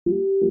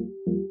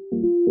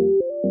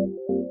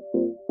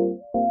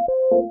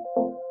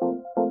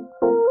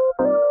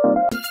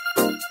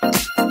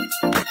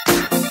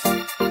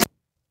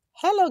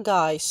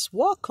guys,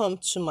 welcome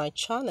to my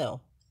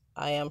channel.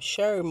 I am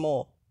Sherry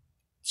Moore.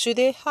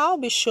 Today I'll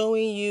be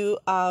showing you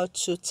how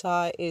to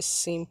tie a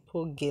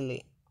simple gele.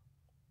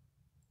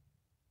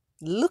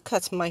 Look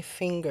at my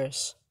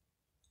fingers.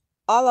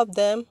 All of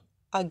them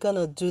are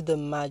gonna do the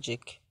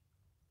magic.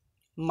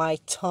 My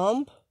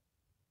thumb,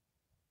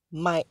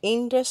 my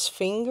index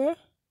finger,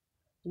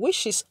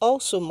 which is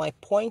also my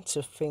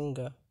pointer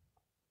finger,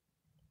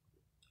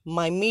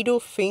 my middle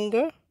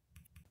finger,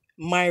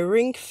 my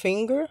ring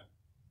finger,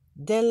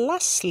 then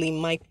lastly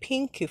my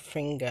pinky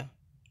finger.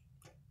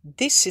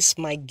 This is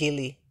my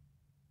gele.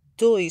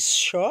 Though it's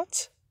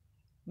short,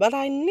 but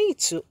I need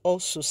to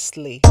also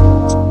slay.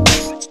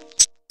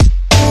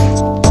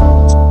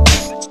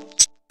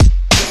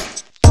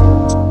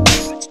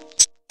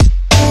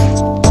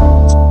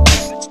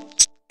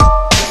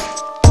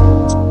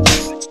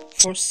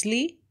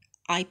 Firstly,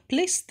 I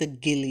place the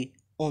gele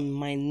on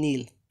my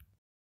nail.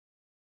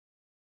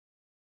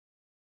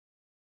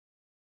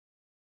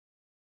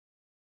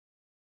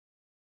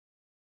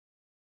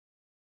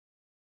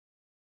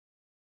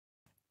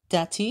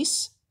 That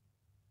is,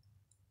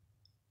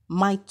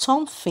 my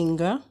thumb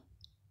finger,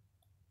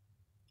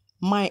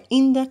 my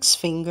index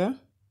finger,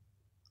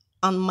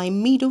 and my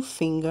middle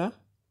finger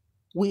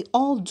will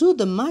all do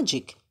the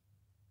magic.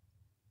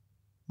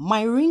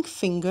 My ring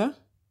finger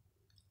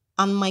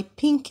and my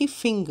pinky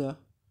finger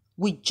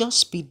will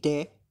just be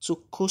there to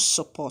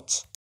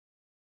co-support.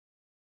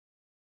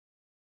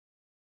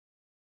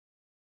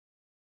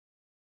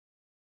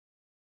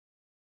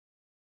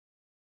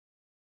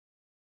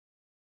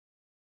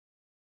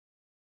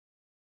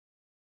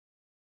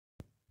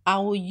 I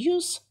will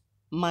use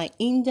my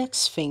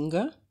index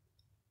finger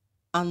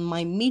and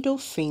my middle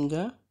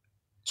finger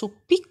to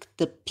pick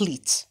the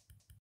pleat.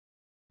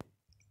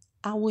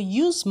 I will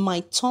use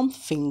my thumb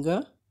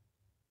finger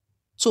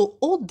to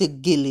hold the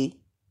gele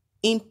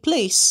in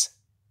place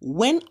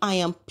when I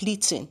am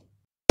pleating.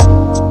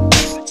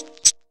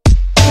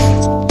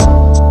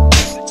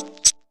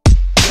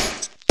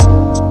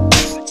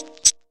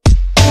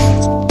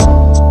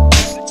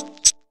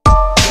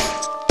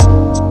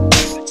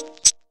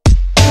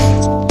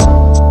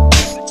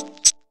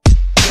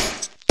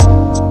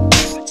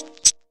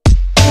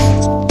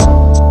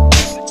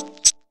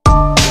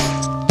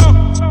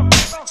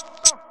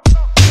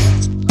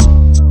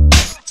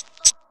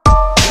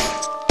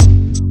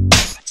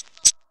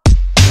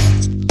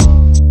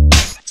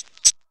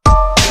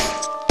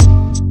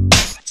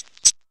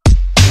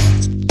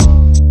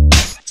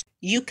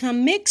 You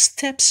can make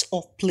steps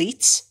of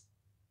pleats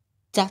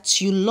that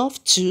you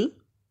love to,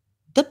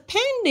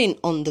 depending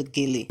on the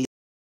gele.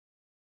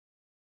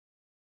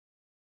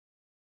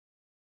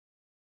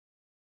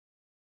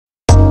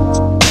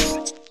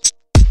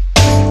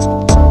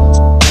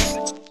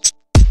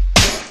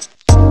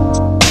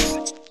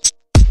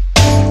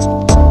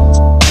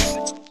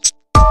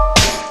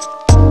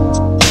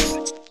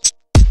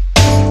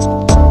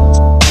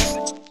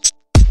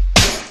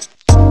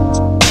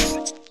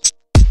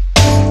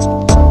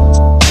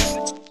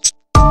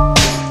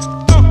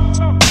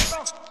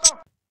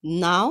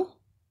 Now,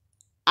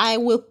 I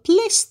will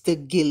place the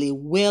gele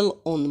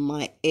well on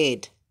my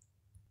head.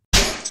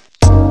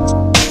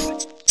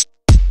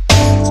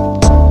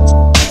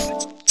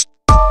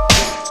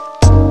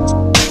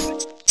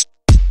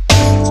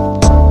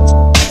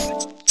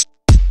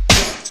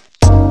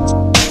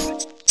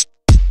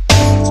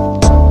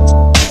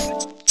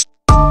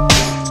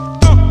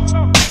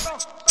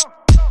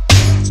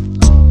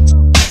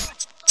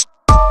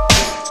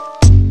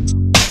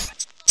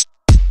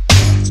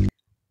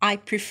 I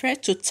prefer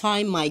to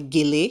tie my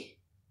gele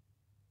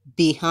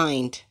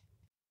behind.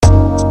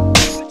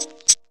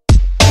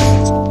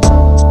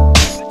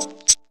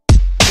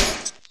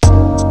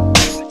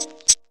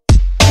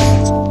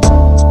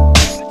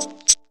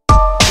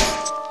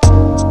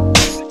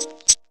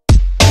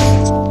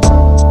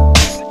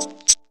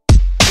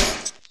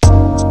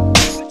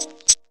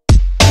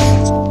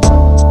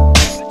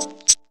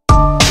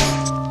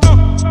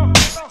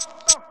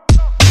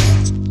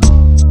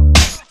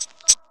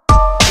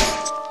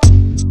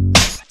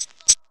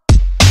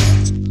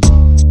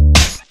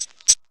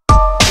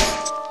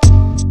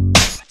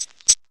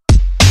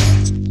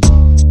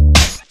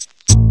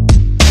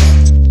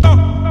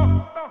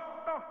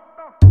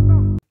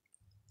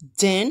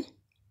 Then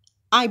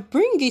I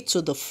bring it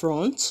to the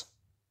front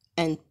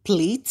and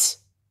pleat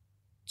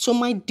to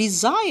my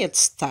desired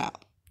style.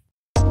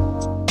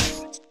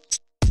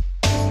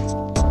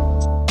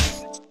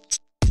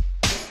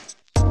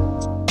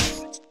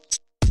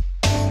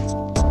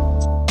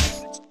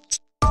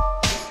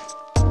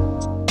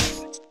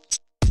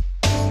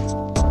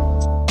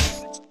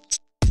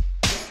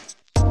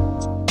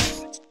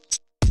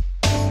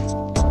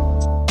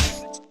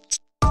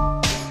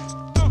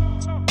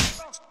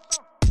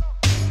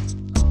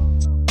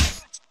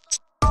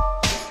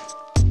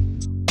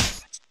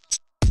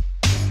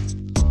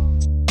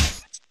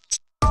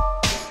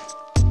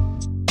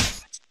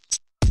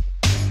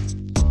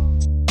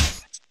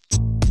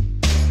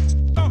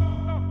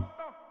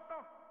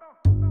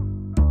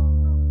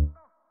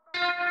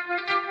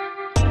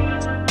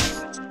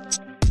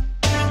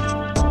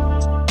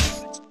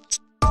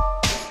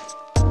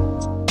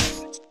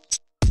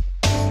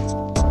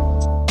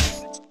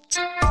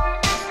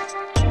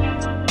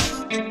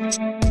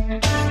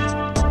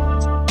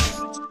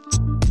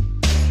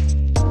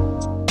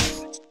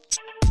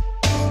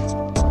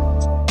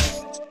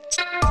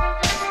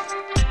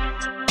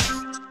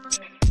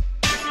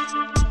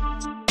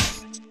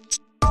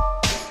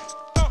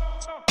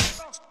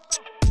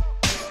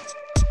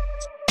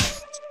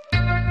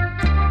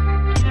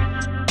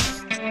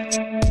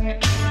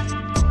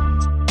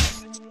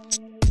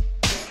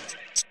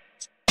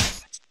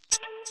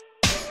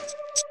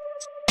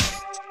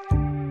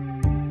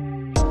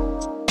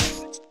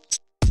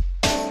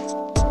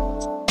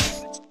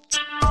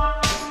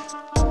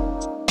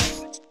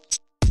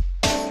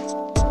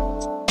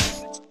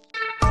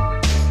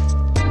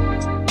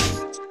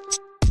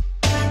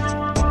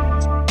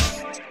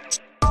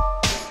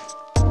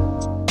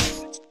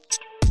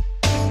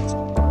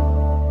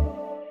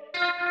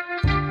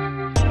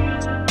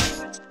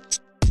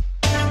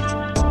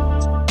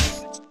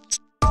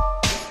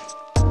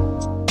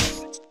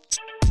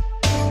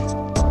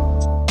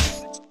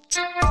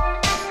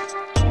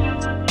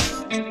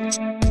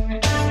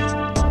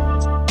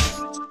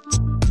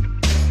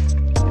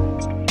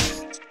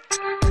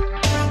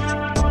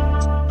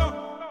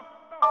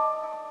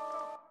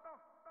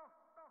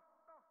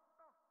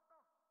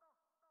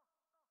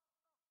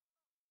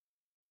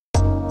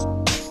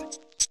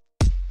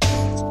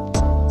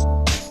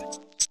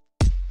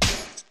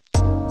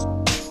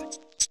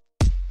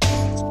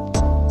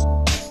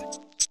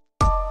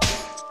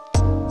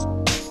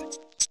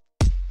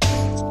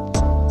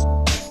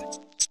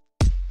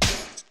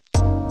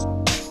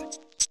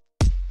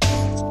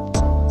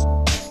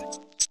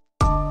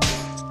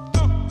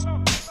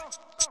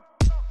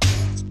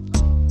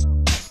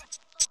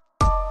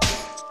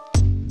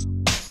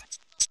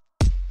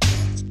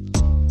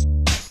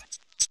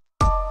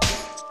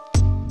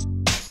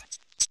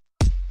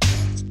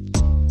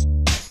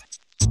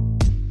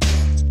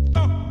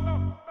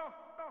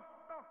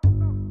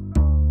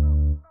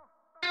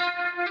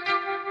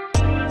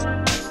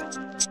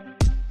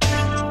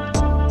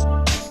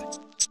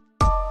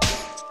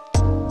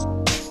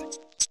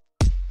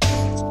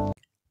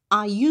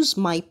 I use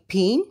my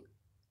pin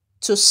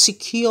to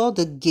secure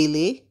the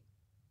gele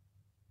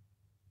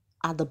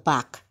at the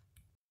back.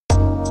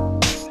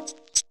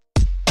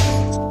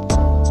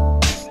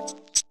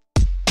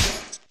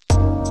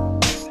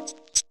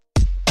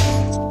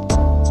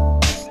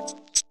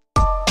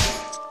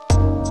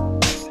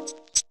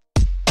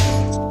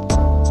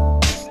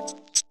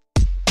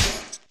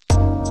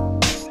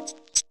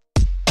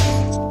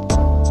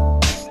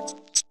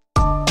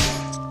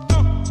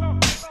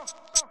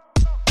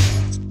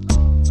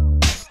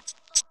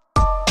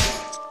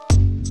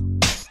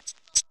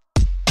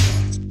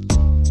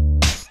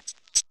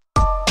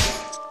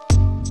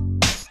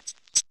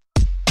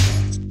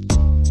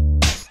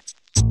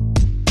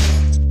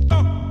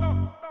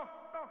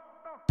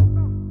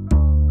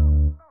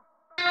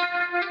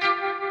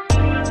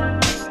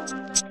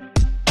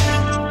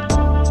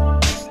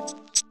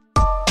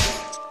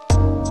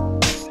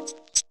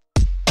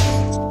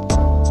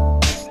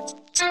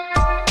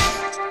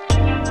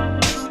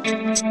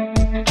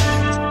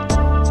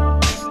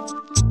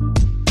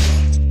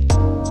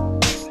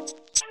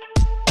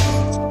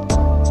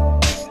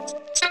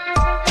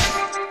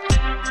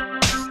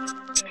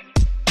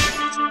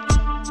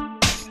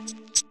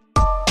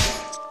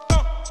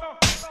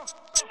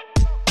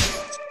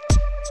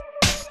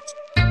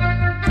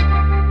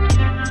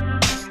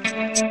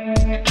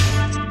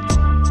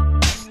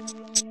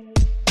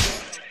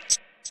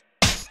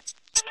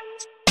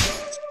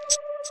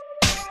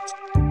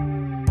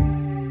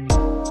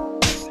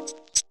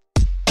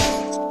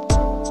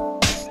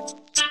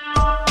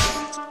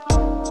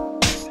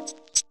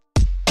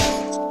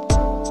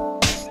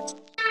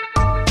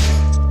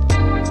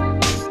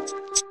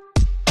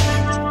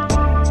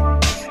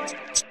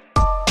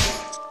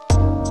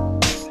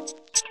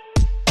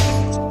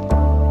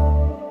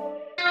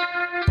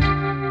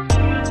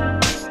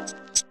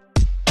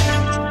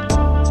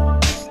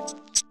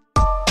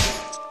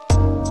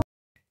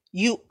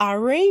 You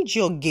arrange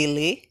your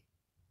gele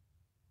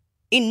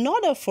in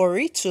order for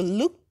it to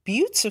look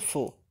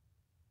beautiful.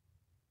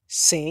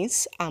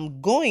 Since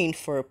I'm going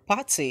for a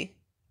party,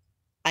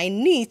 I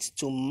need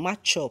to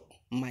match up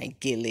my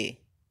gele.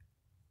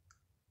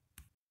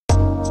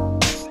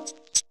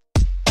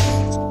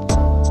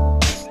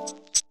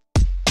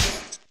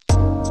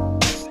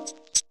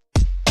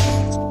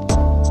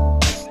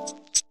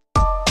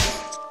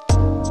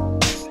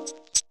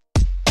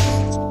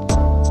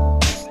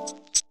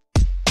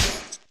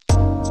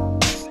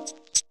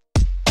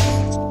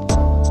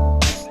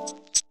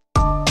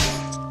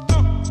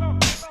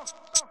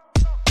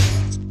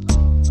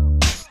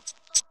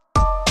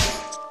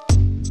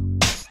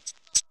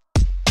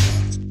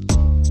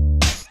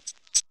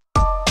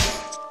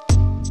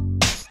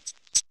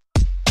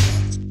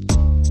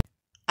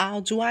 How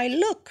do I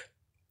look?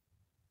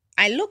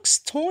 I look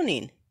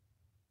stunning,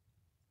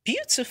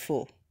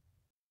 beautiful.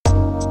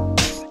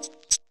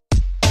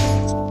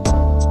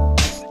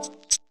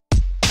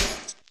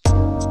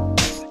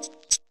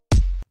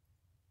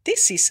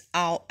 This is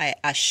how I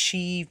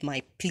achieve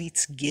my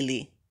pleat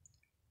gele.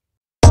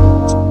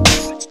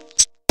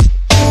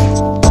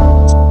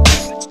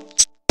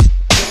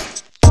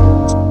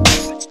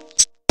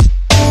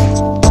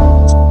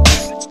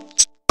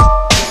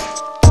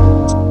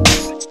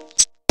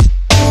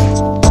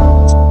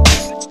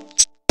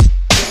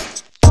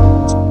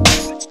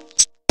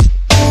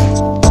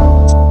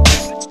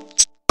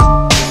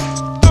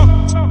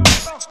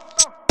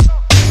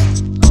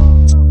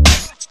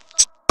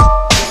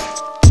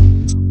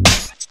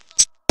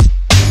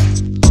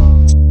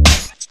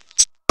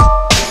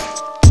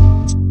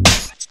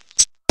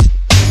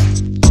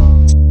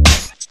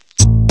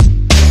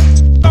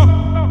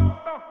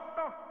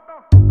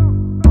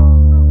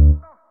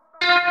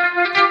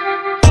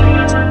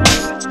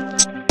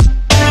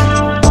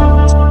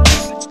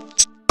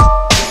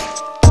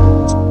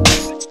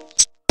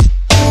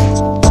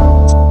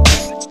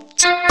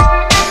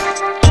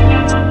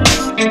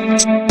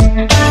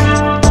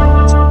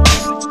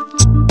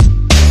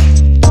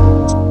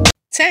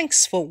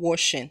 Thanks for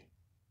watching.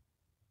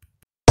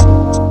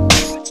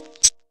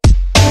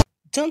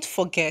 Don't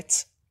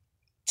forget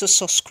to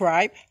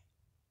subscribe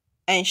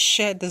and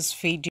share this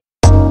video.